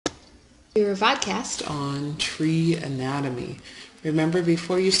Your vodcast on tree anatomy. Remember,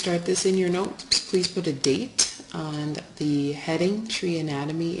 before you start this in your notes, please put a date on the heading tree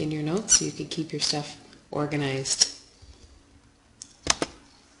anatomy in your notes so you can keep your stuff organized.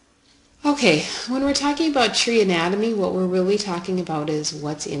 Okay, when we're talking about tree anatomy, what we're really talking about is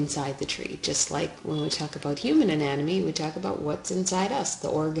what's inside the tree. Just like when we talk about human anatomy, we talk about what's inside us, the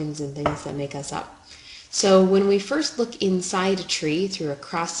organs and things that make us up. So when we first look inside a tree through a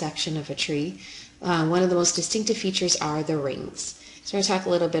cross-section of a tree, one of the most distinctive features are the rings. So we're going to talk a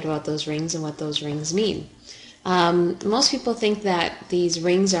little bit about those rings and what those rings mean. Most people think that these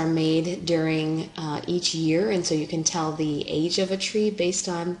rings are made during each year, and so you can tell the age of a tree based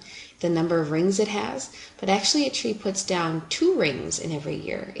on the number of rings it has. But actually a tree puts down 2 rings in every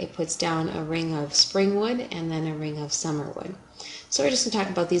year. It puts down a ring of spring wood and then a ring of summer wood. So we're just going to talk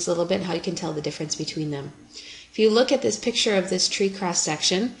about these a little bit, how you can tell the difference between them. If you look at this picture of this tree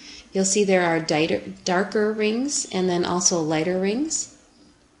cross-section, you'll see there are darker rings and then also lighter rings.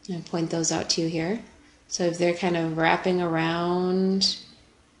 I'll point those out to you here. So if they're kind of wrapping around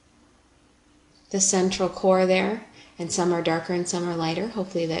the central core there, and some are darker and some are lighter,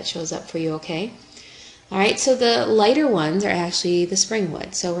 hopefully that shows up for you okay. Alright, so the lighter ones are actually the spring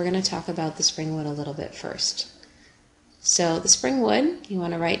wood. So we're going to talk about the spring wood a little bit first. So the spring wood, you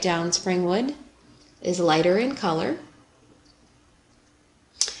want to write down spring wood, is lighter in color.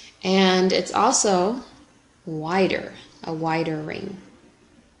 And it's also wider, a wider ring.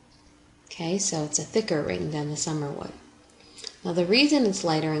 Okay, so it's a thicker ring than the summer wood. Now the reason it's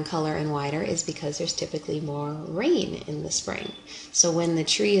lighter in color and wider is because there's typically more rain in the spring. So when the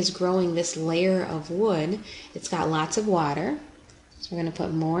tree is growing this layer of wood, it's got lots of water. So we're going to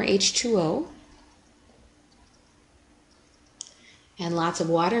put more H2O. And lots of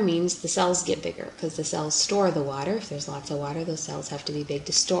water means the cells get bigger because the cells store the water. If there's lots of water, those cells have to be big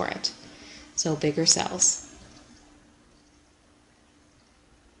to store it. So bigger cells.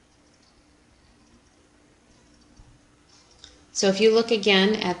 So if you look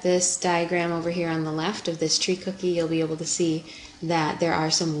again at this diagram over here on the left of this tree cookie, you'll be able to see that there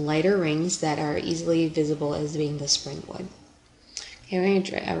are some lighter rings that are easily visible as being the spring wood. Okay, we're going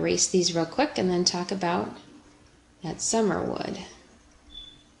to erase these real quick and then talk about that summer wood.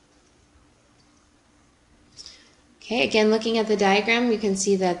 Okay, again, looking at the diagram, you can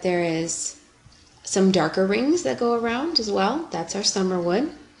see that there is some darker rings that go around as well. That's our summer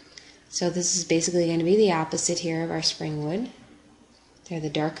wood. So this is basically going to be the opposite here of our spring wood. They're the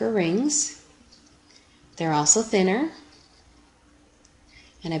darker rings. They're also thinner.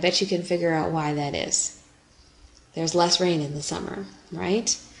 And I bet you can figure out why that is. There's less rain in the summer,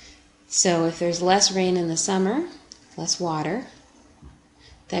 right? So if there's less rain in the summer, less water,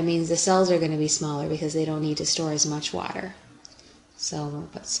 that means the cells are going to be smaller because they don't need to store as much water. So we'll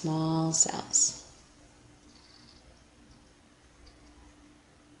put small cells.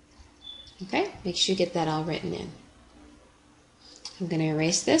 Okay, make sure you get that all written in. I'm going to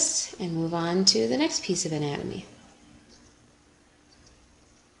erase this and move on to the next piece of anatomy.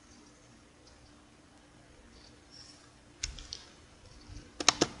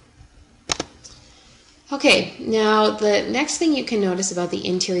 Okay, now the next thing you can notice about the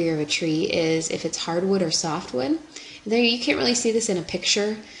interior of a tree is if it's hardwood or softwood. There you can't really see this in a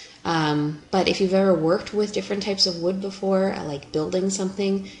picture, but if you've ever worked with different types of wood before, like building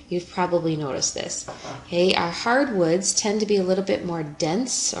something, you've probably noticed this. Okay, our hardwoods tend to be a little bit more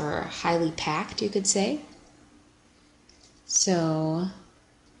dense or highly packed, you could say. So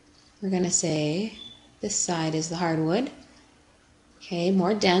we're going to say this side is the hardwood. Okay,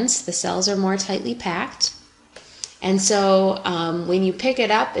 more dense, the cells are more tightly packed. And so when you pick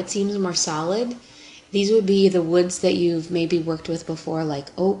it up, it seems more solid. These would be the woods that you've maybe worked with before, like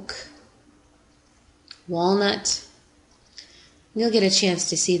oak, walnut. You'll get a chance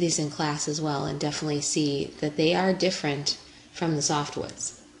to see these in class as well and definitely see that they are different from the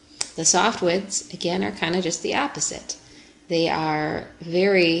softwoods. The softwoods, again, are kind of just the opposite. They are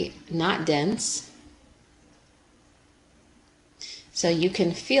very not dense. So you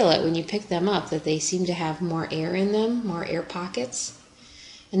can feel it when you pick them up that they seem to have more air in them, more air pockets.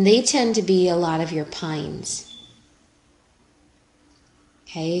 And they tend to be a lot of your pines.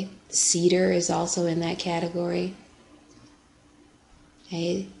 Okay, cedar is also in that category.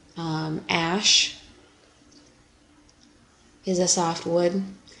 Okay, ash is a soft wood.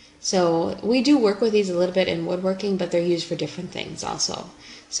 So we do work with these a little bit in woodworking, but they're used for different things also.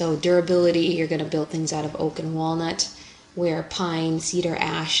 So durability, you're going to build things out of oak and walnut, where pine, cedar,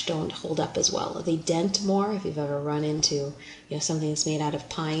 ash don't hold up as well. They dent more. If you've ever run into something that's made out of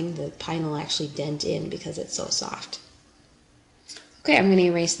pine, the pine will actually dent in because it's so soft. Okay, I'm going to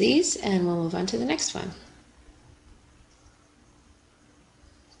erase these and we'll move on to the next one.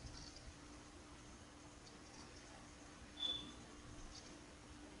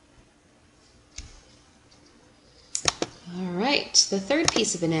 All right, the third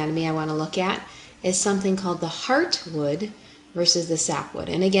piece of anatomy I want to look at is something called the heartwood versus the sapwood.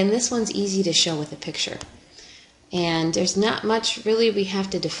 And again, this one's easy to show with a picture. And there's not much really we have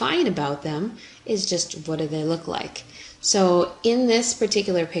to define about them, it's just what do they look like. So in this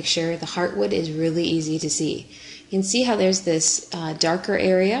particular picture, the heartwood is really easy to see. You can see how there's this darker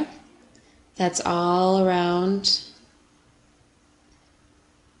area that's all around.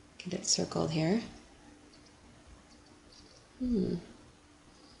 Get it circled here.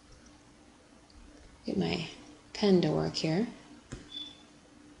 Get my pen to work here.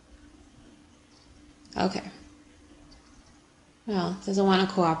 Okay. Well, it doesn't want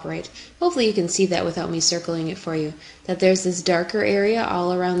to cooperate. Hopefully you can see that without me circling it for you. That there's this darker area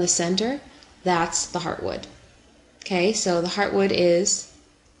all around the center. That's the heartwood. Okay, so the heartwood is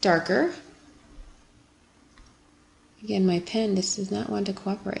darker. Again, my pen just does not want to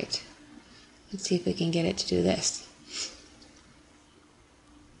cooperate. Let's see if we can get it to do this.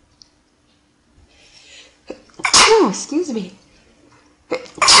 Excuse me.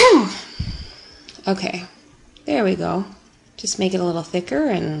 Okay, there we go. Just make it a little thicker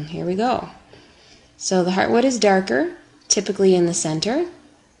and here we go. So the heartwood is darker, typically in the center.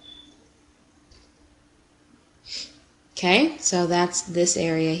 Okay, so that's this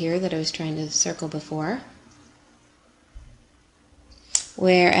area here that I was trying to circle before.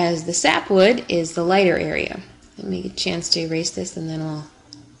 Whereas the sapwood is the lighter area. Let me get a chance to erase this and then we'll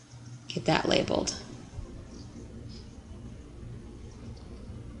get that labeled.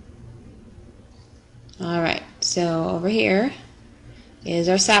 Alright, so over here is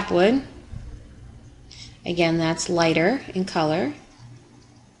our sapwood. Again, that's lighter in color.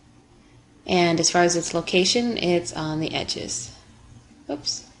 And as far as its location, it's on the edges.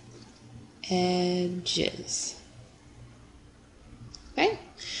 Oops. Edges. Okay?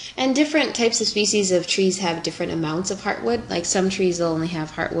 And different types of species of trees have different amounts of heartwood. Like some trees will only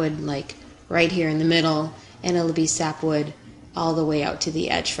have heartwood like right here in the middle, and it'll be sapwood all the way out to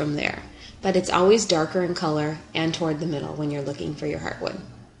the edge from there. But it's always darker in color and toward the middle when you're looking for your heartwood.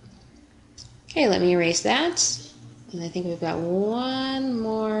 Okay, let me erase that. And I think we've got one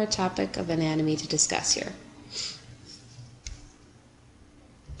more topic of anatomy to discuss here.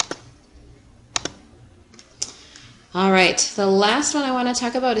 All right, the last one I want to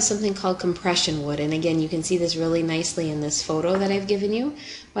talk about is something called compression wood. And again, you can see this really nicely in this photo that I've given you.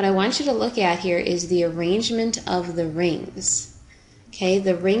 What I want you to look at here is the arrangement of the rings. Okay,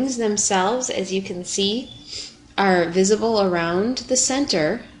 the rings themselves, as you can see, are visible around the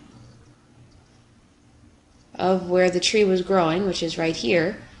center of where the tree was growing, which is right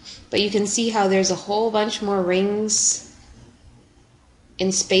here. But you can see how there's a whole bunch more rings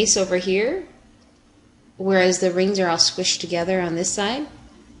in space over here, whereas the rings are all squished together on this side.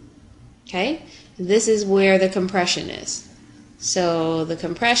 Okay, this is where the compression is. So the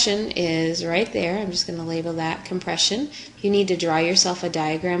compression is right there. I'm just going to label that compression. You need to draw yourself a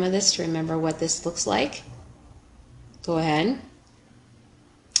diagram of this to remember what this looks like. Go ahead.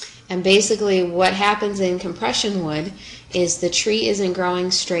 And basically what happens in compression wood is the tree isn't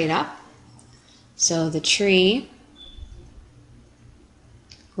growing straight up. So the tree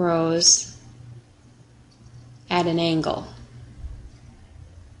grows at an angle.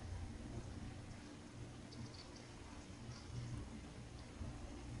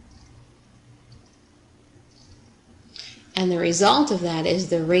 And the result of that is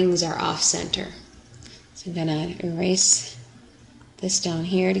the rings are off center. So I'm going to erase this down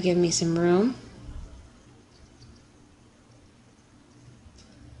here to give me some room.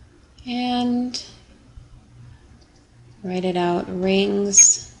 And write it out,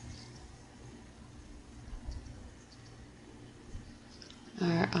 rings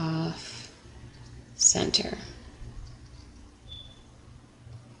are off center.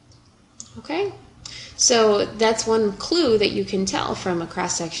 Okay? So that's one clue that you can tell from a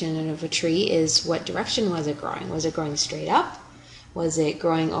cross-section of a tree is what direction was it growing? Was it growing straight up? Was it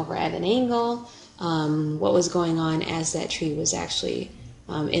growing over at an angle? What was going on as that tree was actually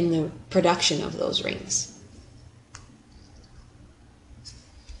in the production of those rings?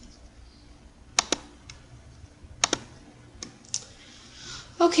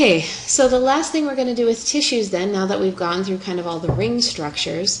 Okay, so the last thing we're going to do with tissues then, now that we've gone through kind of all the ring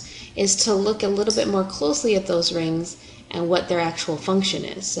structures, is to look a little bit more closely at those rings and what their actual function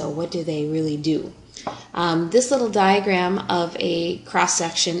is. So what do they really do? This little diagram of a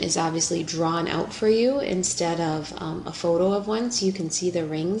cross-section is obviously drawn out for you instead of a photo of one, so you can see the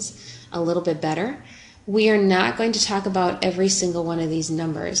rings a little bit better. We are not going to talk about every single one of these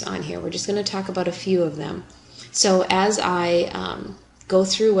numbers on here. We're just going to talk about a few of them. So as I go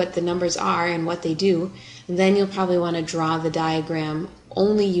through what the numbers are and what they do, then you'll probably want to draw the diagram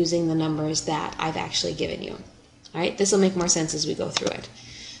only using the numbers that I've actually given you. All right, this will make more sense as we go through it.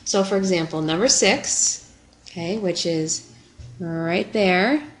 So for example, number 6, okay, which is right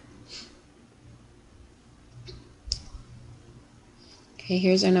there. Okay,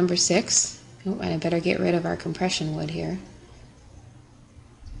 here's our number 6. Oh, and I better get rid of our compression wood here.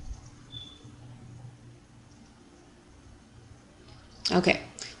 Okay,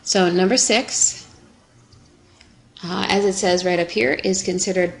 so number 6, as it says right up here, is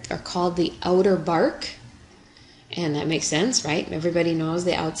considered or called the outer bark. And that makes sense, right? Everybody knows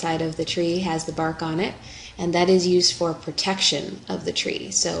the outside of the tree has the bark on it, and that is used for protection of the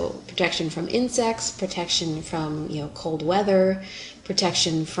tree. So protection from insects, protection from cold weather,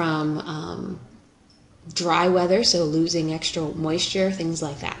 protection from dry weather, so losing extra moisture, things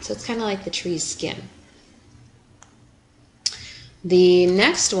like that. So it's kind of like the tree's skin. The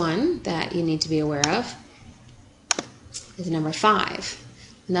next one that you need to be aware of is number 5.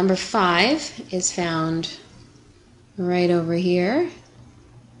 Number 5 is found right over here.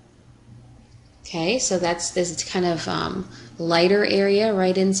 Okay, so that's this kind of lighter area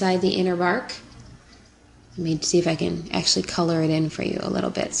right inside the inner bark. Let me see if I can actually color it in for you a little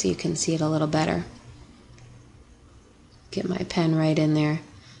bit so you can see it a little better. Get my pen right in there.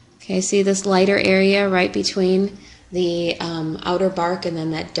 Okay, see this lighter area right between the outer bark and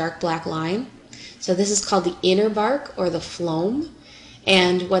then that dark black line? So this is called the inner bark or the phloem.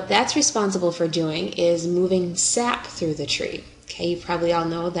 And what that's responsible for doing is moving sap through the tree. Okay, you probably all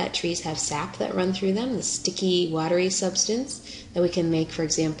know that trees have sap that run through them, the sticky, watery substance that we can make, for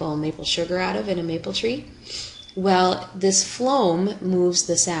example, maple sugar out of in a maple tree. Well, this phloem moves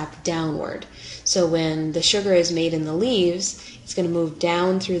the sap downward. So when the sugar is made in the leaves, it's going to move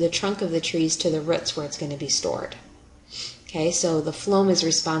down through the trunk of the trees to the roots where it's going to be stored. Okay, so the phloem is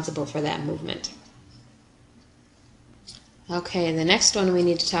responsible for that movement. Okay, the next one we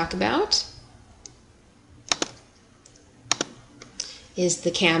need to talk about is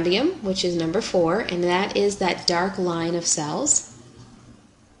the cambium, which is number 4, and that is that dark line of cells.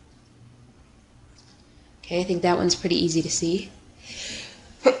 Okay, I think that one's pretty easy to see.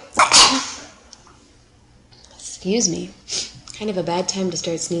 Excuse me, kind of a bad time to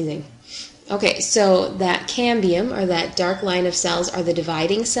start sneezing. Okay, so that cambium, or that dark line of cells, are the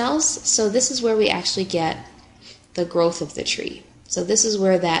dividing cells. So this is where we actually get the growth of the tree. So this is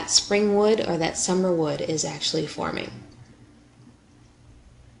where that spring wood or that summer wood is actually forming.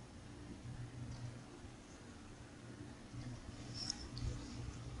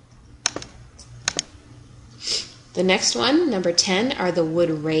 The next one, number 10, are the wood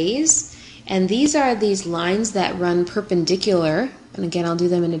rays. And these are these lines that run perpendicular. And again, I'll do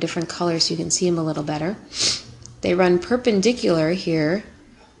them in a different color so you can see them a little better. They run perpendicular here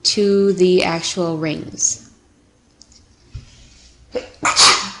to the actual rings.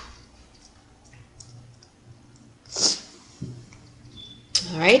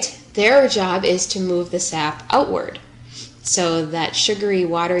 Alright, their job is to move the sap outward. So that sugary,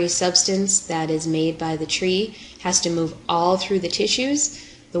 watery substance that is made by the tree has to move all through the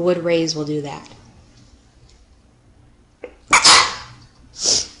tissues. The wood rays will do that.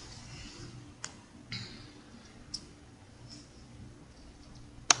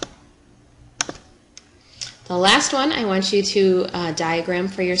 The last one I want you to diagram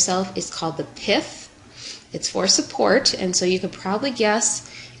for yourself is called the pith. It's for support, and so you could probably guess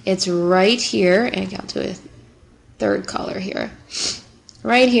it's right here, and I'll do a third color here.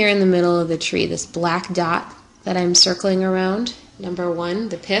 Right here in the middle of the tree, this black dot that I'm circling around, number 1,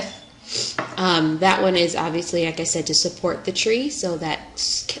 the pith. That one is obviously, like I said, to support the tree, so that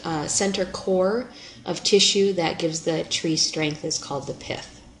center core of tissue that gives the tree strength is called the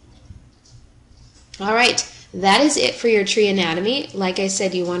pith. All right, that is it for your tree anatomy. Like I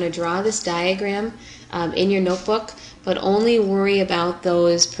said, you want to draw this diagram in your notebook, but only worry about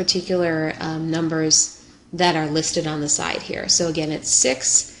those particular numbers that are listed on the side here. So again, it's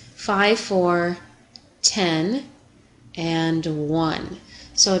 6, 5, 4, 10, and 1.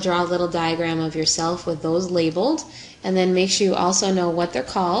 So draw a little diagram of yourself with those labeled, and then make sure you also know what they're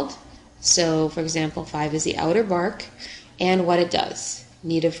called. So for example, 5 is the outer bark, and what it does,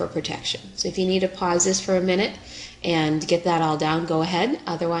 needed for protection. So if you need to pause this for a minute and get that all down, go ahead.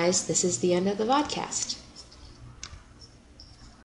 Otherwise, this is the end of the vodcast.